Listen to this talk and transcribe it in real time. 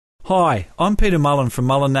Hi, I'm Peter Mullen from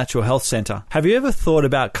Mullen Natural Health Centre. Have you ever thought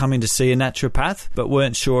about coming to see a naturopath but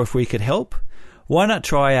weren't sure if we could help? Why not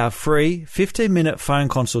try our free 15-minute phone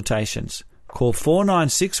consultations? Call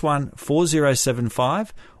 4961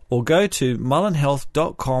 4075 or go to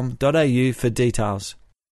mullenhealth.com.au for details.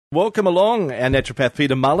 Welcome along, our naturopath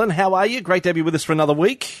Peter Mullen. How are you? Great to have you with us for another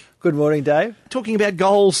week. Good morning, Dave. Talking about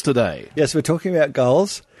goals today. Yes, we're talking about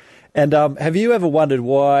goals. And have you ever wondered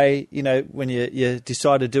why, when you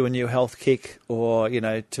decide to do a new health kick or,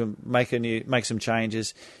 to make some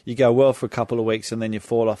changes, you go well for a couple of weeks and then you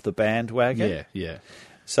fall off the bandwagon? Yeah.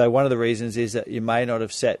 So one of the reasons is that you may not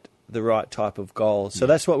have set the right type of goals. So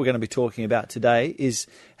that's what we're going to be talking about today, is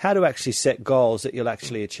how to actually set goals that you'll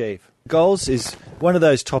actually achieve. Goals is one of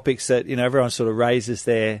those topics that, everyone sort of raises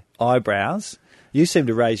their eyebrows. You seem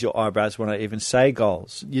to raise your eyebrows when I even say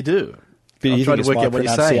goals. You do. But you trying think to it's work my out what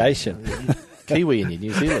you're saying. pronunciation. Kiwi in you,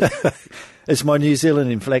 New Zealand. It's my New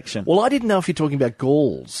Zealand inflection. Well, I didn't know if you're talking about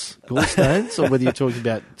gallstones, or whether you're talking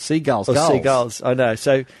about seagulls. Or seagulls, I know.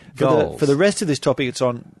 So for the rest of this topic, it's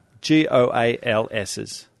on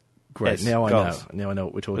GOALS's. Great. S, now goals. I know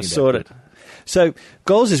what we're talking about. Sorted. So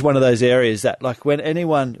goals is one of those areas that, like, when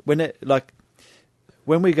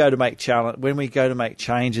we go to make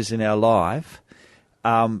changes in our life,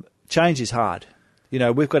 change is hard.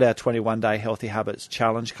 We've got our 21-day Healthy Habits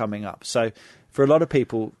Challenge coming up. So for a lot of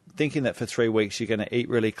people, thinking that for 3 weeks you're going to eat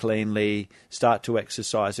really cleanly, start to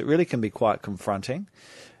exercise, it really can be quite confronting.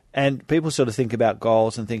 And people sort of think about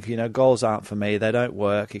goals and think, goals aren't for me, they don't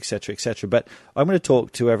work, etc., etc. But I'm going to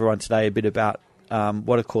talk to everyone today a bit about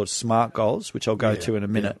what are called SMART goals, which I'll go to in a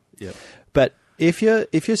minute. Yeah. But if you're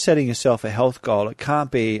setting yourself a health goal, it can't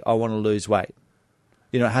be, I want to lose weight.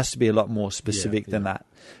 It has to be a lot more specific than that.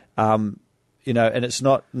 And it's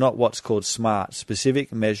not what's called SMART: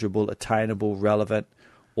 specific, measurable, attainable, relevant,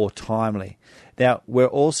 or timely. Now, we're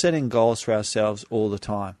all setting goals for ourselves all the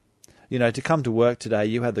time. To come to work today,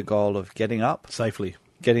 you had the goal of getting up Safely.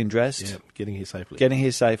 getting dressed, getting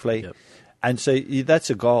here safely. Yep. And so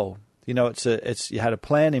that's a goal. It's you had a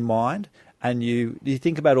plan in mind, and you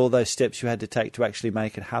think about all those steps you had to take to actually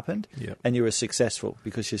make it happen, and you were successful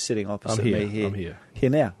because you're sitting opposite me here. I'm here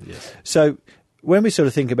now. Yes. So when we sort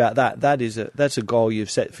of think about that's a goal you've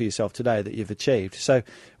set for yourself today that you've achieved. So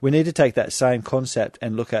we need to take that same concept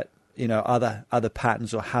and look at other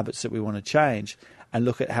patterns or habits that we want to change, and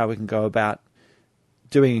look at how we can go about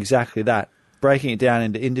doing exactly that, breaking it down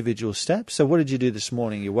into individual steps. So what did you do this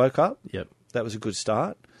morning? You woke up. Yep. That was a good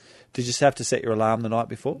start. Did you just have to set your alarm the night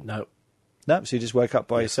before? No. No. So you just woke up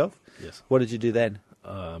by yourself. Yes. What did you do then?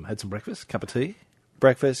 Had some breakfast, cup of tea.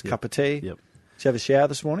 Breakfast, cup of tea. Yep. Did you have a shower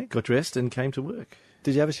this morning? Got dressed and came to work.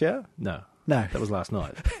 Did you have a shower? No. No. That was last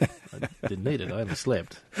night. I didn't need it. I only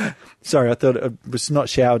slept. Sorry, I thought it was not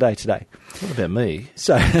shower day today. What about me?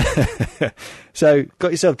 So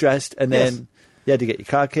got yourself dressed, and then you had to get your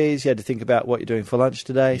car keys. You had to think about what you're doing for lunch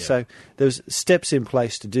today. Yeah. So there's steps in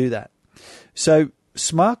place to do that. So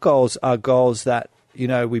SMART goals are goals that,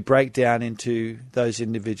 we break down into those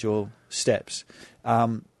individual steps.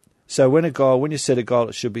 So when you set a goal,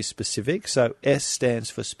 it should be specific. So S stands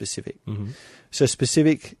for specific. Mm-hmm. So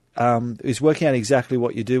specific is working out exactly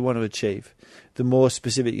what you do want to achieve. The more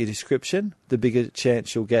specific your description, the bigger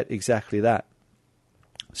chance you'll get exactly that.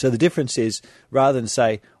 So the difference is, rather than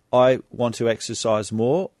say, I want to exercise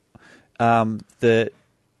more, a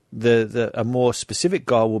more specific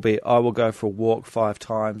goal will be, I will go for a walk 5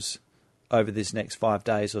 times over this next 5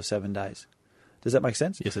 days or 7 days. Does that make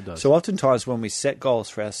sense? Yes, it does. So oftentimes when we set goals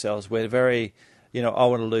for ourselves, we're very, I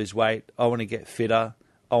want to lose weight, I want to get fitter,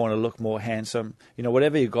 I want to look more handsome,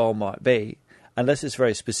 whatever your goal might be, unless it's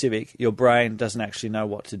very specific, your brain doesn't actually know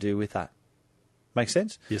what to do with that. Make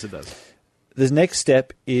sense? Yes, it does. The next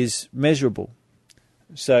step is measurable.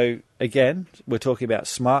 So again, we're talking about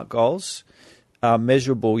SMART goals.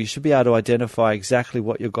 Measurable, you should be able to identify exactly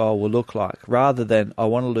what your goal will look like. Rather than, I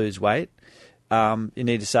want to lose weight, you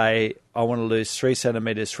need to say, I want to lose 3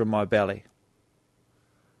 centimetres from my belly.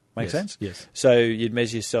 Make sense? Yes. So you'd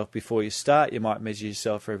measure yourself before you start. You might measure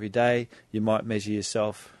yourself every day. You might measure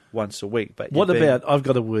yourself once a week. But what about, I've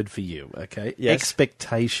got a word for you, okay? Yes.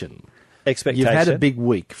 Expectation. Expectation. You've had a big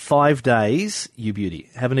week. 5 days, you beauty.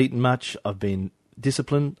 Haven't eaten much. I've been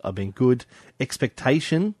disciplined. I've been good.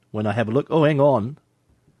 Expectation, when I have a look, oh, hang on.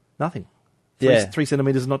 Nothing. 3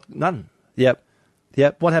 centimetres, none. Yep.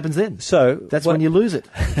 What happens then? So that's when you lose it.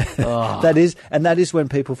 That is when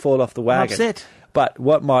people fall off the wagon. I'm upset. But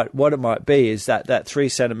what it might be is that 3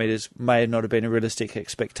 centimetres may not have been a realistic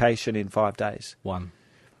expectation in 5 days.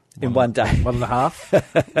 In one day.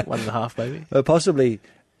 1.5. 1.5, maybe. Or possibly,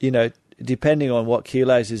 depending on what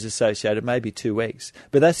kilos is associated, maybe 2 weeks.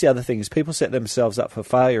 But that's the other thing, is people set themselves up for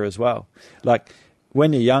failure as well. Like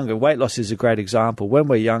when you're younger, weight loss is a great example. When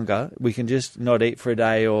we're younger, we can just not eat for a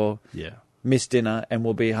day or miss dinner and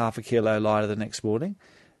we'll be half a kilo lighter the next morning.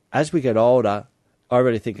 As we get older, I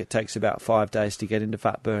really think it takes about 5 days to get into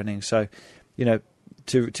fat burning. So,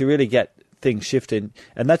 to really get things shifting.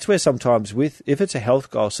 And that's where sometimes if it's a health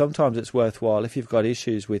goal, sometimes it's worthwhile, if you've got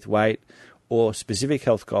issues with weight or specific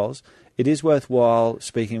health goals, it is worthwhile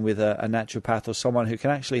speaking with a naturopath or someone who can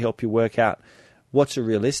actually help you work out what's a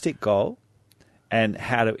realistic goal and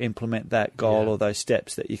how to implement that goal or those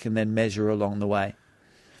steps that you can then measure along the way.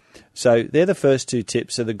 So they're the first 2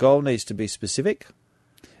 tips. So the goal needs to be specific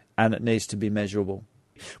and it needs to be measurable.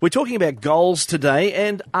 We're talking about goals today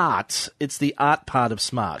and art. It's the art part of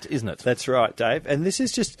SMART, isn't it? That's right, Dave. And this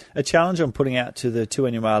is just a challenge I'm putting out to the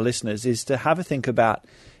 2NUR listeners, is to have a think about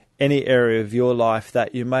any area of your life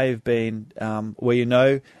that you may have been, where you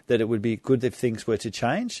know that it would be good if things were to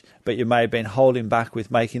change, but you may have been holding back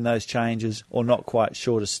with making those changes or not quite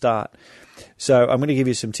sure to start. So I'm going to give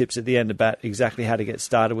you some tips at the end about exactly how to get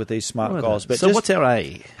started with these SMART goals. But so what's our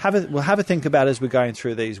A? We'll have a think about as we're going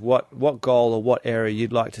through these what goal or what area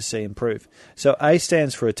you'd like to see improve. So A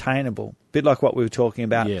stands for attainable, a bit like what we were talking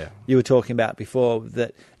about. Yeah. You were talking about before,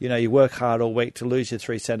 that you work hard all week to lose your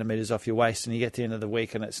 3 centimetres off your waist and you get to the end of the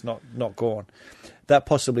week and it's not gone. That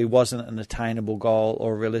possibly wasn't an attainable goal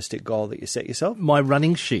or a realistic goal that you set yourself. My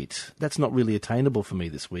running sheet, that's not really attainable for me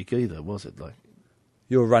this week either, was it?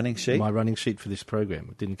 Your running sheet? My running sheet for this program.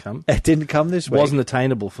 It didn't come. It didn't come this week? Wasn't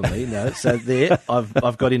attainable for me, no. So there,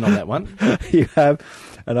 I've got in on that one. You have,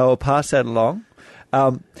 and I will pass that along.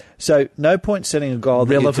 So no point setting a goal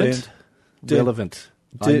relevant. That relevant.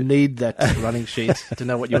 I need that running sheet to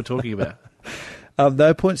know what you're talking about.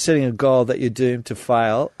 No point setting a goal that you're doomed to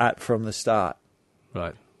fail at from the start.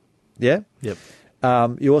 Right. Yeah? Yep.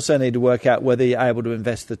 You also need to work out whether you're able to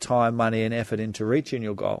invest the time, money and effort into reaching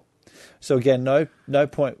your goal. So again, no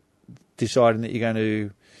point deciding that you're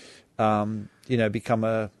going to, become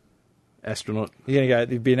a astronaut. You're going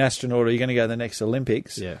to be an astronaut, or you're going to go to the next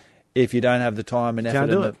Olympics. Yeah. If you don't have the time and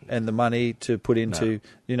effort and the money to put into,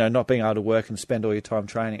 not being able to work and spend all your time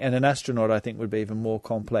training. And an astronaut, I think, would be even more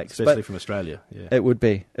complex. Especially from Australia. Yeah. It would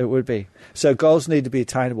be. So goals need to be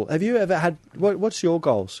attainable. Have you ever had? What's your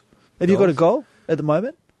goals? Have you got a goal at the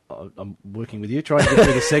moment? I'm working with you, trying to get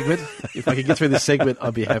through this segment. If I could get through this segment,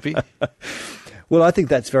 I'd be happy. Well, I think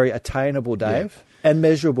that's very attainable, Dave, and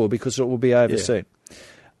measurable, because it will be over soon.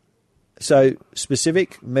 So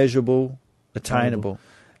specific, measurable, attainable.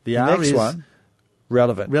 The next one,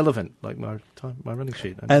 relevant. Relevant, like my running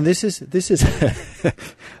sheet. And this is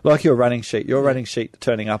like your running sheet. Your running sheet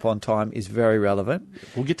turning up on time is very relevant.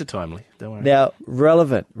 We'll get to timely. Don't worry. Now,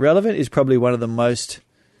 relevant. Relevant is probably one of the most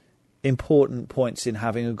important points in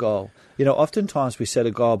having a goal. Oftentimes we set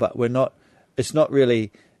a goal, but we don't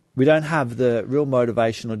have the real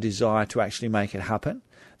motivation or desire to actually make it happen.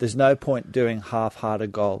 There's no point doing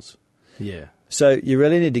half-hearted goals. Yeah. So you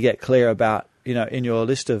really need to get clear about, in your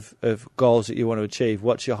list of goals that you want to achieve,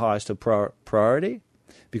 what's your highest priority,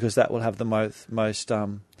 because that will have the most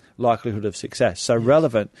likelihood of success. So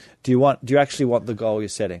relevant, do you actually want the goal you're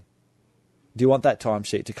setting? Do you want that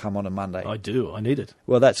timesheet to come on a Monday? I do. I need it.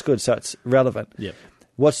 Well, that's good. So it's relevant. Yep.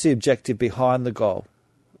 What's the objective behind the goal?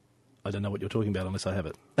 I don't know what you're talking about unless I have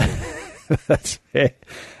it. That's fair.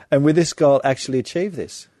 And with this goal, actually achieve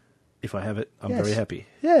this. If I have it, I'm very happy.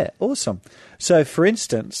 Yeah, awesome. So, for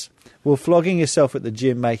instance, will flogging yourself at the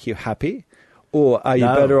gym make you happy, or are you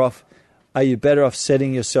better off? Are you better off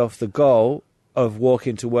setting yourself the goal of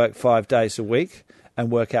walking to work 5 days a week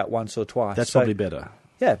and work out once or twice? That's probably better.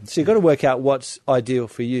 Yeah, so you've got to work out what's ideal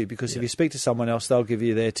for you, because if you speak to someone else, they'll give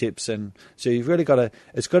you their tips. And so you've really got to,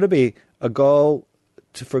 it's got to be a goal,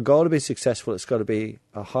 for a goal to be successful, it's got to be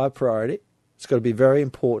a high priority. It's got to be very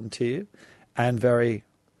important to you and very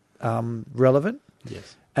relevant.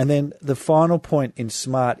 Yes. And then the final point in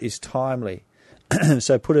SMART is timely.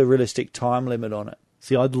 So put a realistic time limit on it.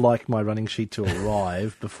 See, I'd like my running sheet to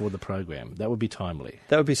arrive before the program. That would be timely.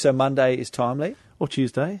 That would be, so Monday is timely? Or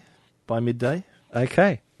Tuesday, by midday.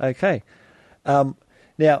 Okay.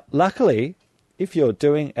 Now, luckily, if you're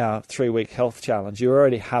doing our 3-week health challenge, you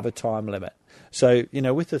already have a time limit. So,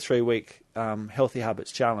 with the 3-week Healthy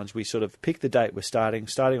Habits Challenge, we sort of pick the date we're starting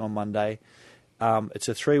on Monday. It's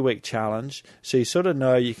a 3-week challenge. So you sort of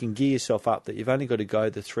know you can gear yourself up that you've only got to go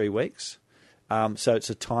the 3 weeks. So it's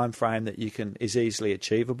a time frame that is easily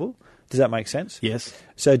achievable. Does that make sense? Yes.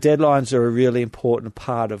 So deadlines are a really important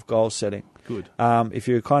part of goal setting. Good. If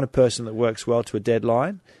you're a kind of person that works well to a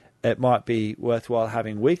deadline, it might be worthwhile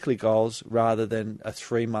having weekly goals rather than a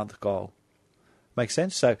 3-month goal. Make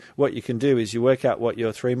sense? So what you can do is you work out what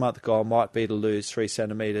your 3-month goal might be to lose 3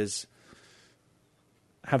 centimetres,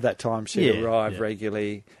 have that timesheet arrive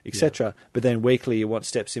regularly, etc. But then weekly you want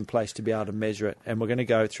steps in place to be able to measure it. And we're going to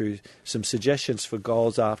go through some suggestions for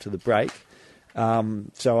goals after the break.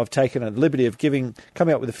 So I've taken a liberty of coming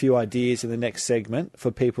up with a few ideas in the next segment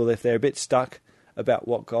for people if they're a bit stuck about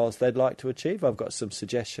what goals they'd like to achieve. I've got some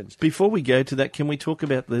suggestions. Before we go to that, can we talk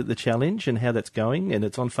about the challenge and how that's going? And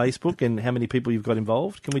it's on Facebook and how many people you've got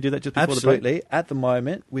involved. Can we do that just before Absolutely. the break? At the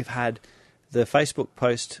moment, we've had the Facebook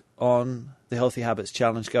post on the Healthy Habits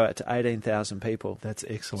Challenge go out to 18,000 people. That's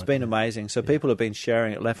excellent. It's been amazing. So people have been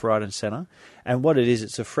sharing it left, right and centre. And what it is,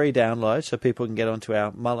 it's a free download so people can get onto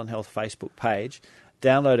our Mullen Health Facebook page,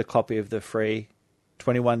 download a copy of the free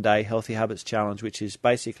 21-day Healthy Habits Challenge, which is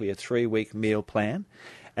basically a 3-week meal plan.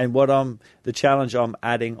 And the challenge I'm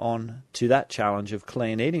adding on to that challenge of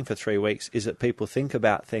clean eating for 3 weeks is that people think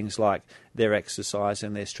about things like their exercise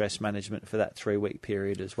and their stress management for that 3-week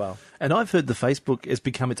period as well. And I've heard the Facebook has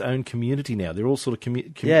become its own community now. They're all sort of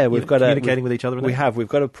we've got communicating with each other. We've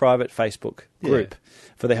got a private Facebook group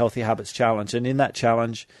for the Healthy Habits Challenge. And in that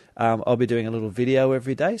challenge, I'll be doing a little video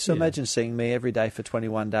every day. So imagine seeing me every day for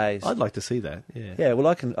 21 days. I'd like to see that. Yeah, well,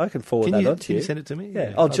 I can forward that on to you. Can you send it to me?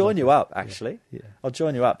 Yeah, I'll join you up, actually. Yeah. I'll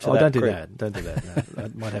join you up to that don't do group. that. Don't do that. No, I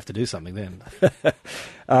might have to do something then.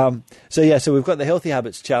 So we've got the Healthy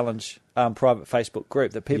Habits Challenge private Facebook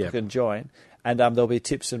group that people can join, and there'll be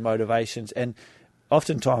tips and motivations. And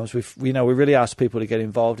oftentimes, we really ask people to get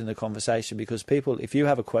involved in the conversation because people, if you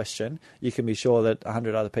have a question, you can be sure that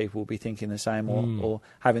 100 other people will be thinking the same or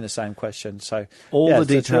having the same question. So all the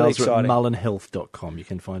details really are at mullenhealth.com. You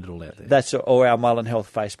can find it all out there. Or our Mullen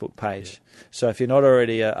Health Facebook page. Yeah. So if you're not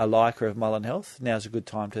already a liker of Mullen Health, now's a good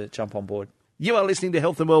time to jump on board. You are listening to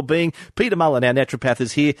Health and Wellbeing. Peter Mullen, our naturopath,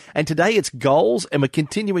 is here. And today it's goals, and we're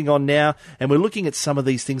continuing on now, and we're looking at some of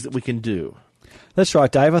these things that we can do. That's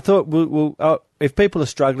right, Dave. I thought if people are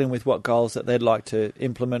struggling with what goals that they'd like to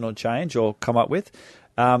implement or change or come up with,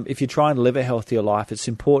 if you're trying to live a healthier life, it's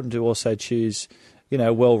important to also choose,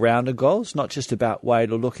 well-rounded goals, not just about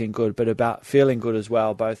weight or looking good, but about feeling good as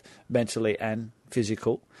well, both mentally and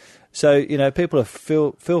physical. So, people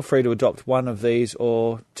feel free to adopt one of these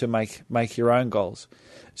or to make your own goals.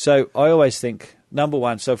 So I always think, number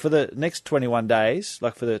one, so for the next 21 days,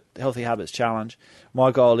 like for the Healthy Habits Challenge,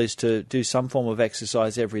 my goal is to do some form of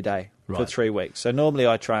exercise every day for 3 weeks. So normally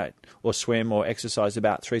I train or swim or exercise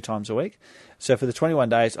about 3 times a week. So for the 21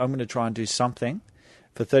 days, I'm going to try and do something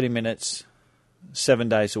for 30 minutes, 7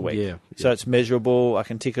 days a week. Yeah. So it's measurable. I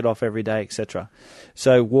can tick it off every day, etc.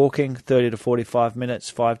 So walking 30 to 45 minutes,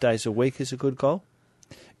 5 days a week is a good goal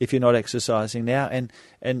if you're not exercising now.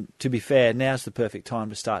 And to be fair, now's the perfect time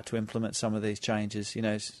to start to implement some of these changes.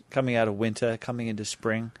 Coming out of winter, coming into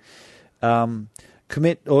spring.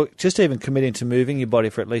 Commit, or just even committing to moving your body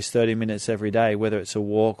for at least 30 minutes every day, whether it's a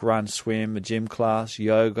walk, run, swim, a gym class,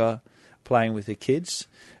 yoga, playing with the kids.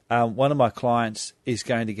 One of my clients is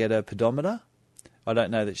going to get a pedometer. I don't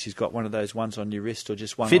know that she's got one of those ones on your wrist or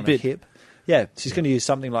just one on her hip. Yeah, she's going to use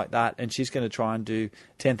something like that, and she's going to try and do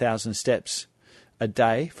 10,000 steps a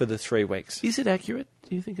day for the 3 weeks. Is it accurate?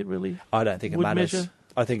 Do you think it really? I don't think it would matters. Measure?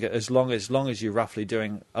 I think as long as you're roughly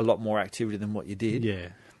doing a lot more activity than what you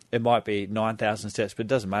did, it might be 9,000 steps, but it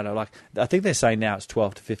doesn't matter. Like I think they're saying now it's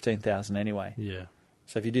 12 to 15,000 anyway. Yeah.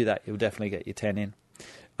 So if you do that, you'll definitely get your 10 in.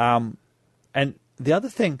 And the other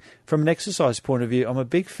thing, from an exercise point of view, I'm a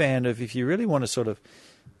big fan of, if you really want to sort of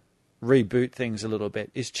reboot things a little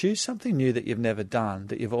bit, is choose something new that you've never done,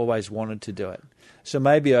 that you've always wanted to do it. So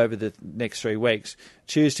maybe over the next 3 weeks,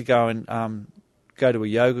 choose to go and go to a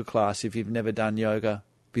yoga class if you've never done yoga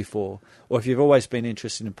before, or if you've always been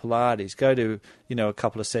interested in Pilates, go to a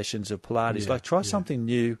couple of sessions of Pilates. Try something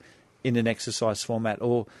new in an exercise format,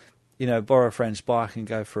 or borrow a friend's bike and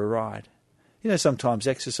go for a ride. Sometimes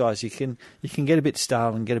exercise you can get a bit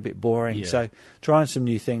stale and get a bit boring. Yeah. So trying some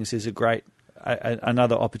new things is a great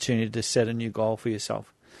another opportunity to set a new goal for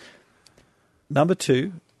yourself. Number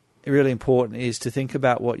 2, really important, is to think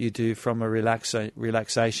about what you do from a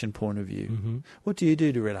relaxation point of view. Mm-hmm. What do you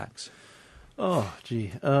do to relax? Oh,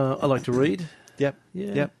 gee, I like to read. Yep.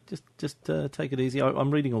 Yeah. Yep. Just take it easy.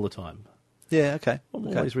 I'm reading all the time. Yeah. Okay. I'm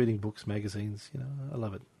always reading books, magazines. I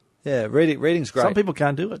love it. Yeah, reading's great. Some people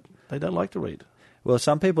can't do it. They don't like to read. Well,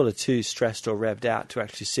 some people are too stressed or revved out to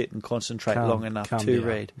actually sit and concentrate long enough to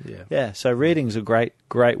read. Yeah. So reading's a great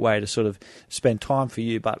way to sort of spend time for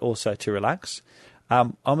you, but also to relax.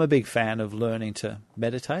 I'm a big fan of learning to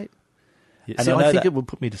meditate. Yeah. See, I think it will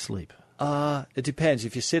put me to sleep. It depends.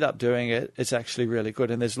 If you sit up doing it, it's actually really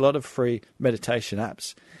good. And there's a lot of free meditation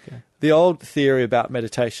apps. Okay. The old theory about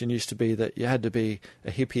meditation used to be that you had to be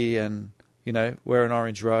a hippie and, wear an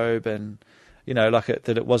orange robe and,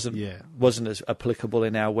 that it wasn't as applicable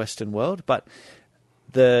in our Western world. But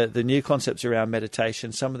the new concepts around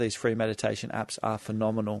meditation, some of these free meditation apps are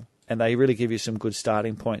phenomenal, and they really give you some good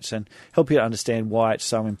starting points and help you to understand why it's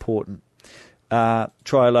so important. Try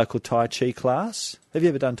a local Tai Chi class. Have you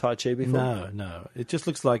ever done Tai Chi before? No. It just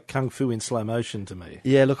looks like Kung Fu in slow motion to me.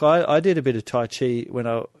 Yeah, look, I did a bit of Tai Chi when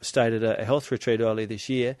I stayed at a health retreat earlier this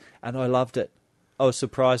year, and I loved it. I was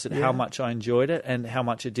surprised at how much I enjoyed it and how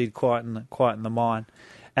much it did quieten the mind.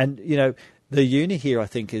 And, the uni here, I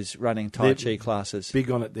think, is running Tai Chi classes.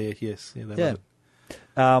 Big on it there, yes. Yeah.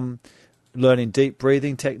 Learning deep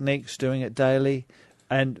breathing techniques, doing it daily.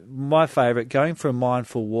 And my favourite, going for a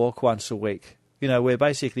mindful walk once a week. Where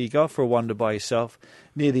basically you go for a wander by yourself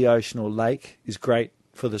near the ocean or lake is great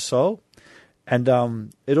for the soul. And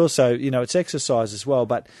it also, it's exercise as well.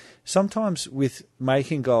 But sometimes with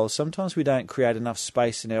making goals, sometimes we don't create enough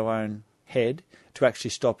space in our own head to actually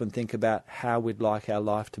stop and think about how we'd like our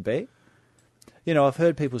life to be. I've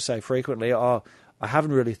heard people say frequently, I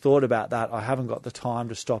haven't really thought about that. I haven't got the time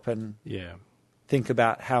to stop and think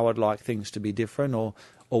about how I'd like things to be different or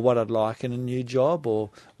what I'd like in a new job or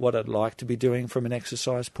what I'd like to be doing from an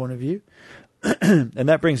exercise point of view. And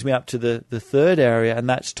that brings me up to the third area, and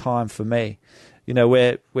that's time for me.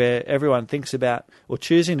 Where everyone thinks about or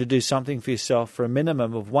choosing to do something for yourself for a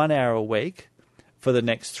minimum of 1 hour a week for the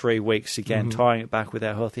next 3 weeks, again, tying it back with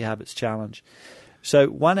our Healthy Habits Challenge. So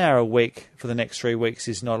 1 hour a week for the next 3 weeks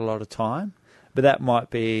is not a lot of time, but that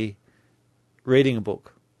might be reading a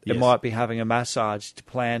book. It might be having a massage to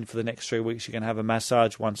plan for the next 3 weeks. You're going to have a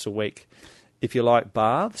massage once a week. If you like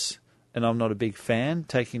baths, and I'm not a big fan,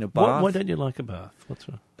 taking a bath. Why don't you like a bath? What's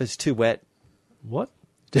wrong? It's too wet. What?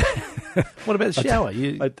 What about the shower?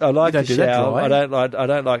 I like to shower. I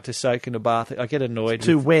don't like to soak in a bath. I get annoyed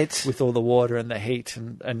wet with all the water and the heat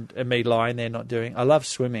and me lying there not doing. I love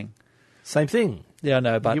swimming. Same thing. Yeah, I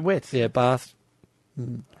know, but you're wet. Yeah, bath.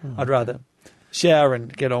 I'd rather shower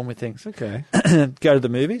and get on with things. Okay. Go to the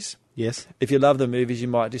movies. Yes. If you love the movies, you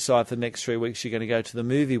might decide for the next 3 weeks you're going to go to the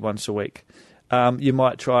movie once a week. You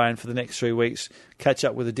might try and for the next 3 weeks catch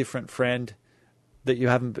up with a different friend that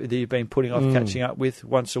you've been putting off catching up with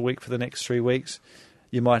once a week for the next 3 weeks.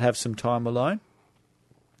 You might have some time alone.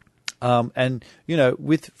 And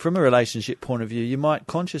from a relationship point of view, you might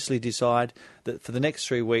consciously decide that for the next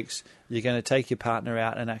 3 weeks you're going to take your partner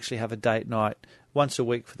out and actually have a date night once a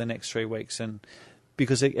week for the next 3 weeks. And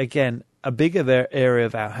because again, a bigger area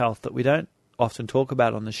of our health that we don't often talk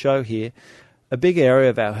about on the show here, a big area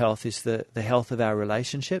of our health is the health of our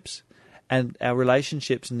relationships. And our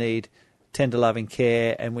relationships need tender loving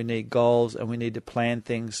care, and we need goals, and we need to plan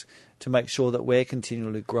things to make sure that we're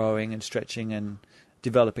continually growing and stretching and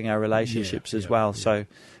developing our relationships as well. Yeah. So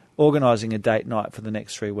organising a date night for the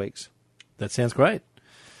next 3 weeks. That sounds great.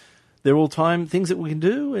 They're all things that we can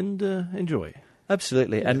do and enjoy.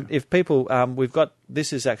 Absolutely. Yeah. And if people,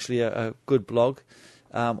 this is actually a good blog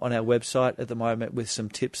on our website at the moment with some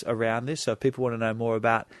tips around this. So if people want to know more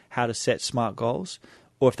about how to set smart goals,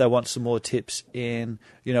 or if they want some more tips in,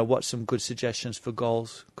 what some good suggestions for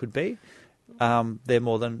goals could be, they're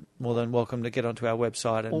more than welcome to get onto our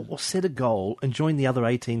website or set a goal and join the other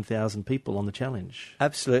 18,000 people on the challenge.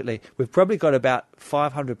 Absolutely. We've probably got about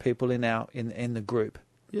 500 people in the group.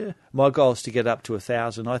 Yeah. My goal is to get up to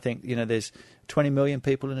 1,000. I think there's 20 million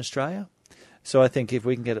people in Australia, so I think if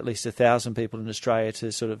we can get at least 1,000 people in Australia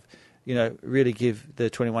to sort of really give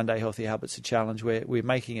the 21-day Healthy Habits a challenge, we're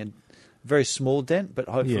making a very small dent, but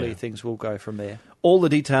hopefully things will go from there. All the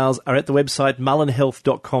details are at the website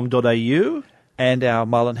mullenhealth.com.au and our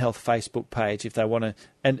Mullen Health Facebook page if they want to.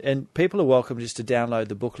 And people are welcome just to download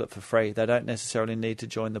the booklet for free. They don't necessarily need to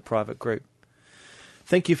join the private group.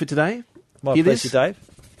 Thank you for today. My pleasure, Dave.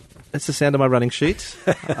 That's the sound of my running sheet.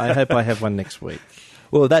 I hope I have one next week.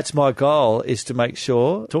 Well, that's my goal, is to make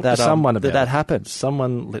sure to someone about that happens.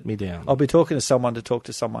 Someone let me down. I'll be talking to someone to talk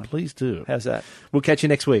to someone. Please do. How's that? We'll catch you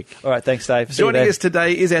next week. All right, thanks, Dave. Joining us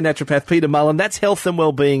today is our naturopath, Peter Mullen. That's Health and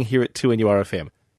Wellbeing here at 2NURFM.